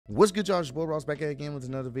What's good, y'all? It's your boy Ross back at again with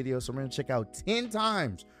another video. So we're gonna check out 10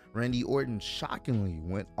 times Randy Orton shockingly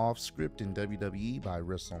went off script in WWE by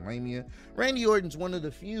WrestleMania. Randy Orton's one of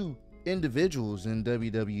the few individuals in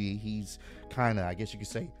WWE. He's kind of, I guess you could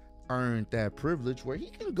say, earned that privilege where he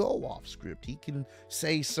can go off script. He can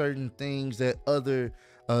say certain things that other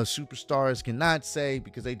superstars cannot say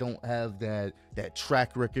because they don't have that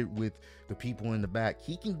track record with the people in the back.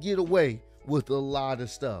 He can get away with a lot of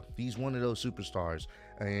stuff. He's one of those superstars,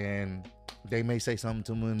 and they may say something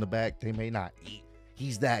to him in the back, they may not.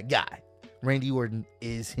 He's that guy. Randy Orton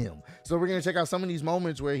is him. So we're gonna check out some of these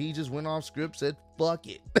moments where he just went off script, said fuck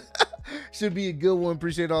it. Should be a good one.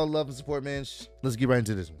 Appreciate all the love and support, man. Let's get right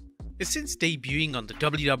into this one. Since debuting on the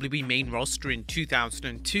WWE main roster in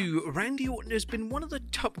 2002, Randy Orton has been one of the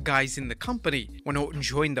top guys in the company. When Orton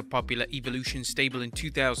joined the popular Evolution stable in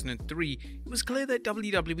 2003, it was clear that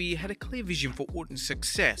WWE had a clear vision for Orton's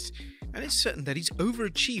success, and it's certain that he's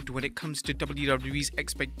overachieved when it comes to WWE's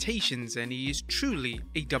expectations, and he is truly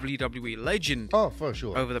a WWE legend. Oh, for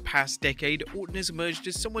sure. Over the past decade, Orton has emerged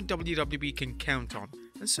as someone WWE can count on,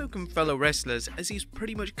 and so can fellow wrestlers, as he's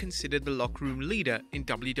pretty much considered the locker room leader in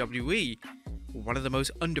WWE. One of the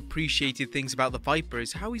most underappreciated things about the Viper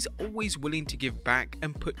is how he's always willing to give back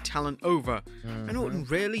and put talent over, and Orton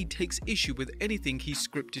rarely takes issue with anything he's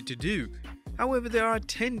scripted to do. However, there are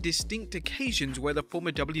 10 distinct occasions where the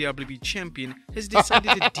former WWE champion has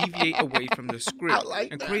decided to deviate away from the script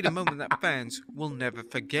and create a moment that fans will never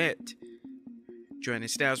forget. Join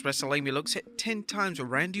us now as WrestleMania looks at 10 times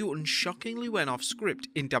Randy Orton shockingly went off script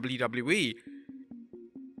in WWE.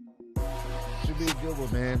 Should be a good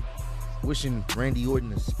one, man. Wishing Randy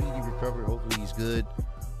Orton a speedy recovery. Hopefully he's good.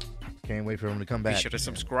 Can't wait for him to come back. Be sure to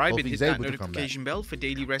subscribe and hit that notification bell for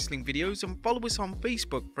daily wrestling videos, and follow us on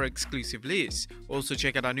Facebook for exclusive lists. Also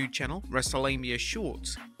check out our new channel, WrestleMania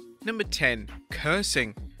Shorts. Number 10.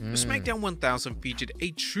 Cursing. The SmackDown 1000 featured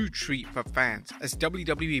a true treat for fans as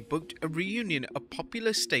WWE booked a reunion of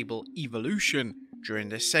popular stable Evolution. During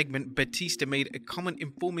this segment, Batista made a comment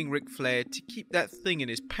informing Ric Flair to keep that thing in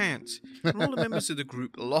his pants, and all the members of the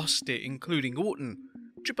group lost it, including Orton.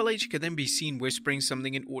 Triple H could then be seen whispering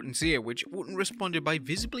something in Orton's ear, which Orton responded by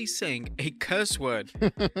visibly saying a curse word.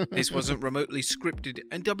 This wasn't remotely scripted,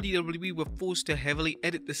 and WWE were forced to heavily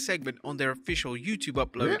edit the segment on their official YouTube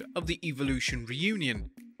upload of the Evolution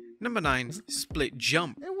reunion. Number 9. Split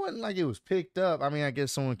jump. It wasn't like it was picked up. I mean, I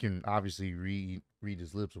guess someone can obviously read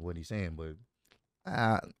his lips of what he's saying, but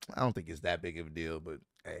I don't think it's that big of a deal. But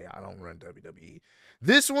hey, I don't run WWE.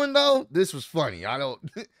 This one though, this was funny.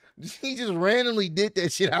 He just randomly did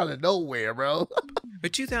that shit out of nowhere, bro.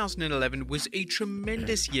 But 2011 was a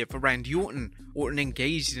tremendous year for Randy Orton. Orton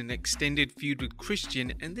engaged in an extended feud with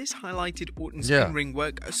Christian, and this highlighted Orton's in-ring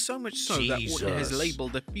work so much so that Orton has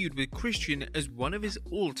labeled the feud with Christian as one of his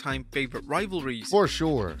all-time favorite rivalries. For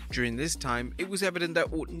sure. During this time, it was evident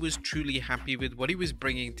that Orton was truly happy with what he was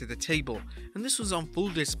bringing to the table, and this was on full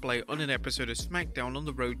display on an episode of SmackDown on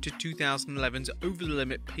the road to 2011's Over the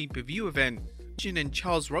Limit pay-per-view event. Christian and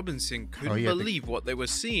Charles Robinson couldn't believe what they were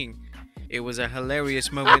seeing. It was a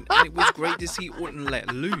hilarious moment, and it was great to see Orton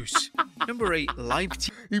let loose. Number 8. Live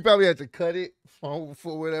TV. He probably had to cut it for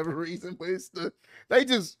whatever reason, but it's they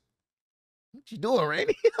just, what you doing,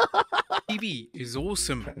 Randy? TV is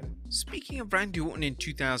awesome. Speaking of Randy Orton in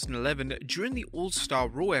 2011, during the All-Star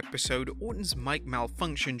Raw episode, Orton's mic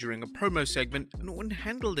malfunctioned during a promo segment, and Orton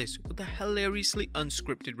handled this with a hilariously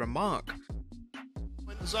unscripted remark.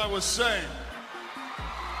 As I was saying,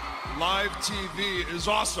 live TV is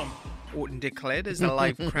awesome. Orton declared as the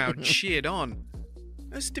live crowd cheered on.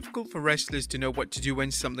 It's difficult for wrestlers to know what to do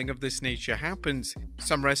when something of this nature happens.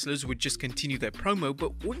 Some wrestlers would just continue their promo,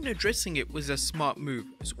 but Orton addressing it was a smart move,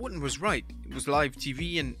 as Orton was right. It was live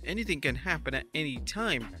TV and anything can happen at any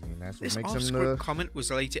time. I mean, that's what this makes off-script comment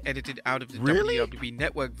was later edited out of the WWE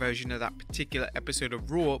Network version of that particular episode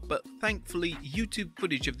of Raw, but thankfully YouTube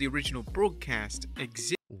footage of the original broadcast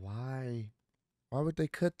exists. Why would they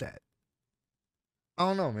cut that? I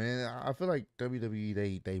don't know, man. I feel like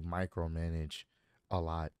WWE, they micromanage a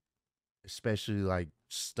lot, especially like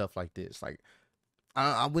stuff like this. Like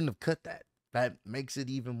I wouldn't have cut that. That makes it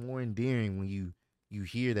even more endearing when you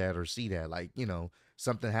hear that or see that. Like, you know,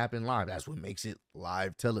 something happened live. That's what makes it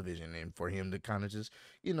live television. And for him to kind of just,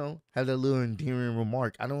 you know, have that little endearing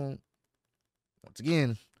remark. Once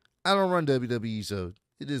again, I don't run WWE, so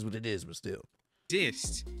it is what it is, but still.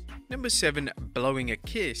 Number 7. Blowing a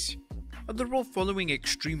kiss. The Raw following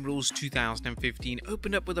Extreme Rules 2015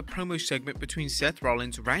 opened up with a promo segment between Seth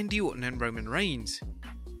Rollins, Randy Orton and Roman Reigns.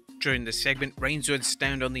 During the segment, Reigns would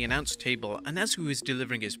stand on the announce table, and as he was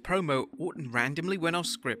delivering his promo, Orton randomly went off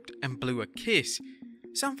script and blew a kiss.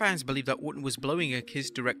 Some fans believe that Orton was blowing a kiss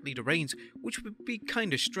directly to Reigns, which would be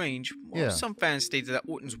kinda strange, while some fans stated that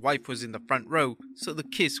Orton's wife was in the front row, so the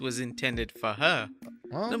kiss was intended for her.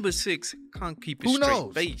 Number 6, can't keep a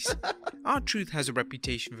straight face. R-Truth has a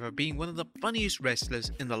reputation for being one of the funniest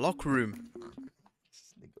wrestlers in the locker room.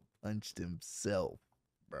 This nigga punched himself,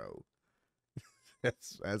 bro.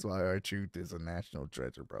 That's why R-Truth is a national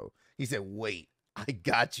treasure, bro. He said, "Wait, I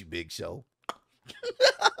got you, Big Show."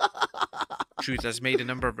 Truth has made a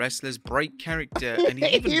number of wrestlers break character, and he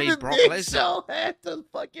even made Brock Lesnar. Big Show had to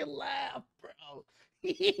fucking laugh, bro.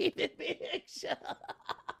 Even Big Show.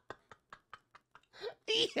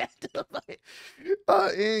 He had to like,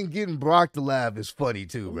 and getting Brock to laugh is funny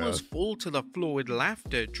too, bro. Almost fall to the floor with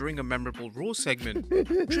laughter during a memorable Raw segment.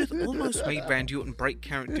 Truth almost made Randy Orton break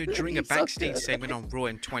character during a backstage segment on Raw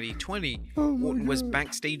in 2020. Orton was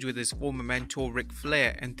backstage with his former mentor Ric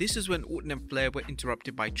Flair, and this is when Orton and Flair were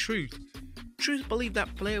interrupted by Truth. Truth believed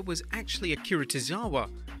that Flair was actually Akira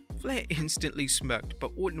Tozawa. Flair instantly smirked,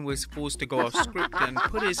 but Orton was forced to go off script and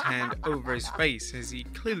put his hand over his face as he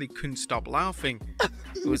clearly couldn't stop laughing.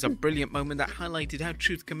 It was a brilliant moment that highlighted how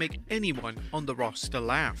Truth can make anyone on the roster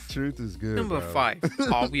laugh. Truth is good. Number 5,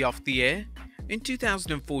 are we off the air? In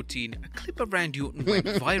 2014, a clip of Randy Orton went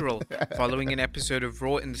viral. Following an episode of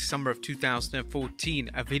Raw in the summer of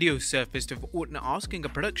 2014, a video surfaced of Orton asking a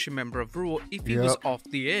production member of Raw if he was off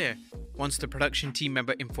the air. Once the production team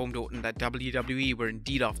member informed Orton that WWE were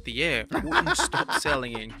indeed off the air, Orton stopped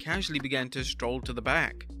selling it and casually began to stroll to the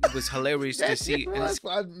back. It was hilarious to see.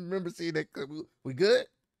 I remember seeing that clip. We good?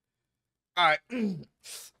 All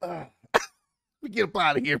right. We get up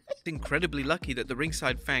out of here. It's incredibly lucky that the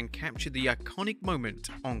ringside fan captured the iconic moment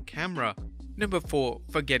on camera. Number 4,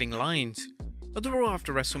 forgetting lines. The Raw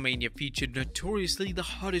after WrestleMania featured notoriously the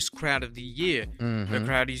hottest crowd of the year. The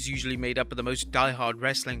crowd is usually made up of the most die-hard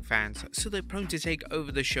wrestling fans, so they're prone to take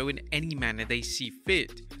over the show in any manner they see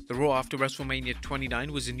fit. The Raw after WrestleMania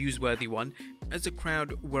 29 was a newsworthy one, as the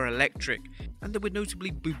crowd were electric, and there were notably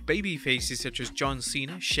boo baby faces such as John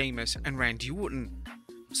Cena, Sheamus, and Randy Orton.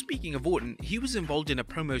 Speaking of Orton, he was involved in a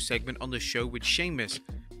promo segment on the show with Sheamus.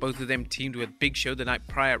 Both of them teamed with Big Show the night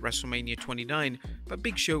prior at WrestleMania 29, but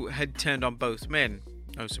Big Show had turned on both men.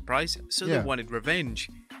 No surprise, so they wanted revenge.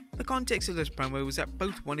 The context of this promo was that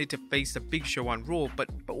both wanted to face the Big Show on Raw, but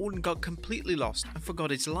Orton got completely lost and forgot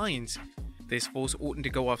his lines. This forced Orton to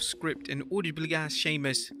go off script and audibly ask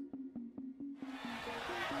Sheamus,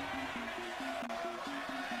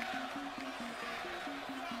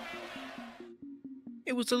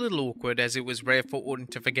 It was a little awkward as it was rare for Orton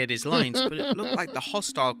to forget his lines, but it looked like the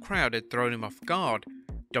hostile crowd had thrown him off guard.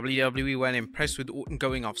 WWE weren't impressed with Orton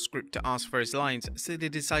going off script to ask for his lines, so they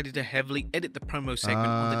decided to heavily edit the promo segment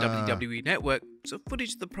on the WWE network, so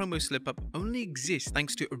footage of the promo slip-up only exists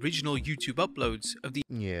thanks to original YouTube uploads of the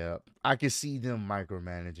I can see them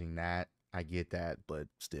micromanaging that. I get that, but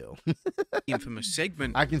still. infamous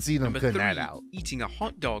segment. I can see them cutting that out. Eating a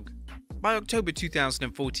hot dog. By October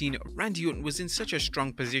 2014, Randy Orton was in such a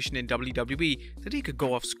strong position in WWE that he could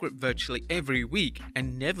go off script virtually every week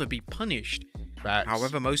and never be punished. Facts.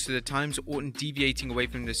 However, most of the times Orton deviating away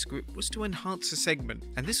from the script was to enhance the segment,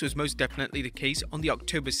 and this was most definitely the case on the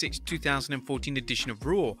October 6, 2014 edition of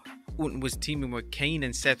Raw. Orton was teaming with Kane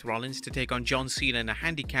and Seth Rollins to take on John Cena in a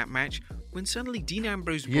handicap match when suddenly Dean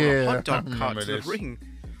Ambrose brought a hot dog cart to the ring.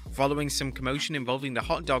 Following some commotion involving the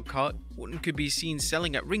hot dog cart, Orton could be seen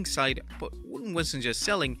selling at ringside, but Orton wasn't just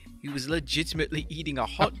selling, he was legitimately eating a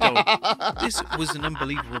hot dog. This was an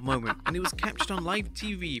unbelievable moment, and it was captured on live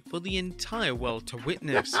TV for the entire world to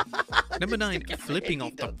witness. Number 9, flipping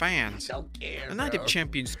off the fans. The Night of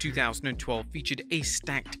Champions 2012 featured a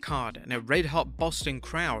stacked card and a red-hot Boston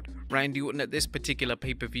crowd. Randy Orton at this particular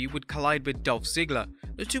pay-per-view would collide with Dolph Ziggler.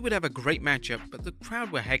 The two would have a great matchup, but the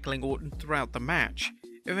crowd were heckling Orton throughout the match.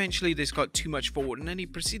 Eventually, this got too much for Orton, and he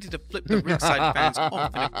proceeded to flip the ringside fans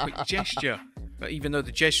off in a quick gesture. But even though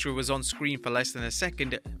the gesture was on screen for less than a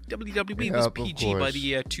second, WWE was PG by the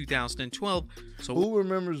year 2012. So who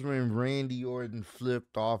remembers when Randy Orton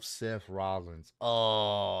flipped off Seth Rollins?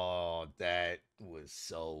 Oh, that was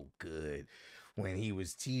so good. When he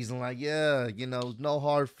was teasing like, no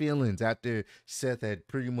hard feelings after Seth had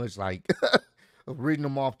pretty much like written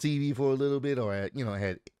him off TV for a little bit, or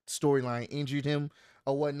had storyline injured him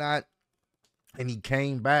or whatnot, and he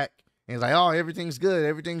came back and he's like, oh, everything's good,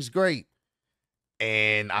 everything's great.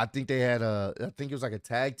 And I think they had I think it was like a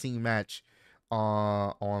tag team match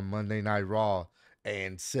on Monday Night Raw,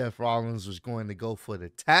 and Seth Rollins was going to go for the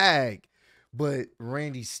tag, but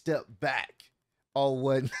Randy stepped back or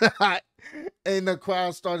whatnot, and the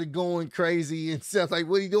crowd started going crazy, and Seth like,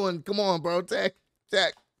 what are you doing? Come on, bro, tag,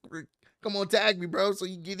 Come on, tag me, bro, so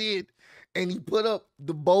you get in. And he put up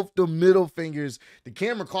both the middle fingers. The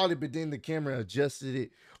camera caught it, but then the camera adjusted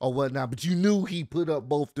it or whatnot. But you knew he put up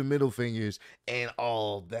both the middle fingers. And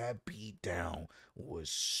that beat down was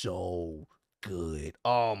so good.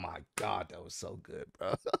 Oh my God, that was so good,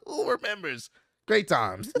 bro. Who remembers? Great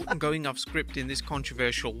times. Orton going off script in this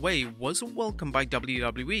controversial way wasn't welcomed by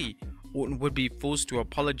WWE. Orton would be forced to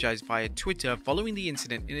apologize via Twitter following the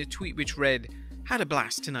incident in a tweet which read, "Had a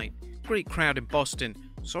blast tonight. Great crowd in Boston.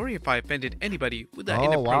 Sorry if I offended anybody with that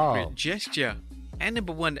inappropriate gesture." And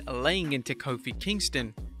number 1, laying into Kofi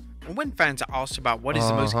Kingston. When fans are asked about what is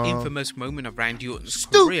the most infamous moment of Randy Orton's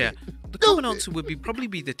career, the common answer would probably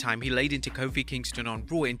be the time he laid into Kofi Kingston on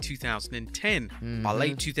Raw in 2010. By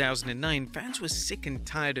late 2009, fans were sick and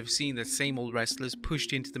tired of seeing the same old wrestlers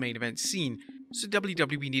pushed into the main event scene, so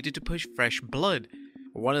WWE needed to push fresh blood.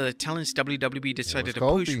 One of the talents WWE decided to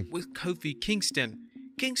push was Kofi Kingston.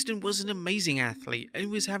 Kingston was an amazing athlete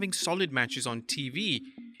and was having solid matches on TV.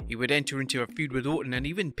 He would enter into a feud with Orton and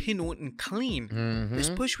even pin Orton clean. This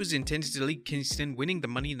push was intended to lead Kingston winning the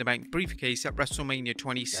Money in the Bank briefcase at WrestleMania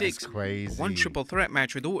 26. That's crazy. One triple threat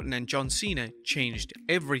match with Orton and John Cena changed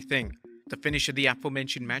everything. The finish of the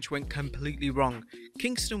aforementioned match went completely wrong.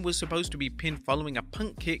 Kingston was supposed to be pinned following a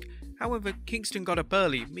punt kick. However, Kingston got up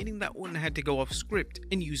early, meaning that Orton had to go off script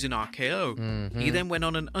and use an RKO. He then went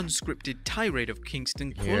on an unscripted tirade of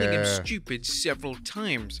Kingston, calling him stupid several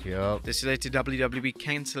times. This led to WWE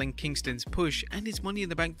cancelling Kingston's push, and his Money in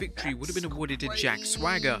the Bank victory would have been awarded to Jack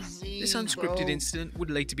Swagger. This unscripted incident would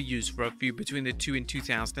later be used for a feud between the two in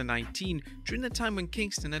 2019, during the time when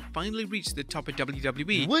Kingston had finally reached the top of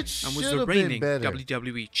WWE and was the reigning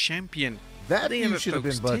WWE champion. That feud should have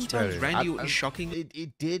been much better. Randy Orton shocking.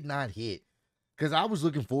 It did not hit, because I was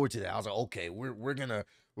looking forward to that. I was like, okay, we're gonna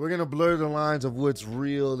blur the lines of what's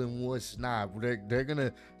real and what's not. They're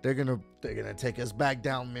gonna take us back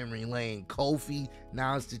down memory lane. Kofi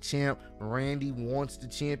now is the champ. Randy wants the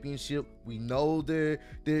championship. We know their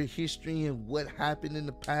history and what happened in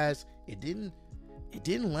the past. It didn't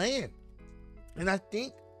land, and I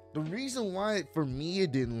think the reason why, for me,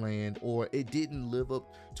 it didn't land or it didn't live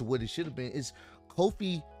up to what it should have been is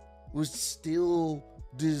Kofi was still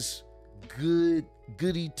this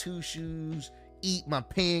goody two shoes, eat my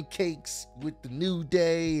pancakes with the New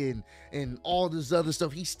Day and all this other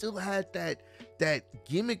stuff. He still had that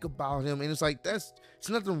gimmick about him, and it's like it's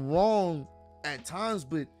nothing wrong at times,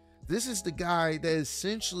 but this is the guy that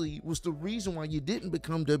essentially was the reason why you didn't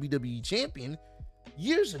become WWE champion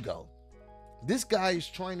years ago. This guy is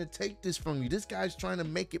trying to take this from you. This guy's trying to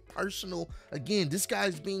make it personal again. This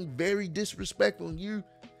guy's being very disrespectful. And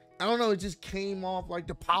I don't know, it just came off like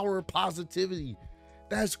the power of positivity.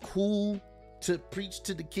 That's cool to preach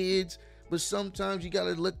to the kids, but sometimes you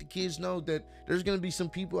gotta let the kids know that there's gonna be some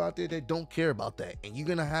people out there that don't care about that, and you're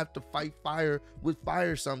gonna have to fight fire with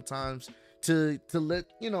fire sometimes to let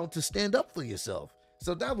to stand up for yourself.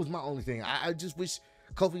 So that was my only thing. I just wish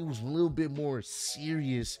Kofi was a little bit more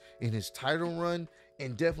serious in his title run,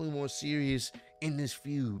 and definitely more serious in this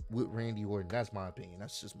feud with Randy Orton. That's my opinion.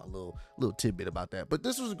 That's just my little tidbit about that. But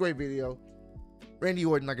this was a great video. Randy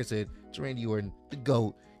Orton, like I said, it's Randy Orton, the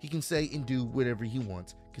GOAT. He can say and do whatever he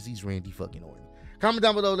wants because he's Randy fucking Orton. Comment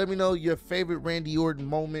down below. Let me know your favorite Randy Orton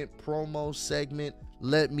moment, promo, segment.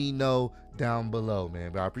 Let me know down below,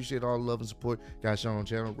 man. But I appreciate all the love and support guys shown on the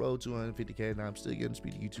channel. Road to 150K, and I'm still getting to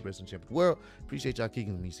speed to YouTube Wrestling Champion of the World. Appreciate y'all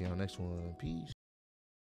kicking with me. See you on the next one. Peace.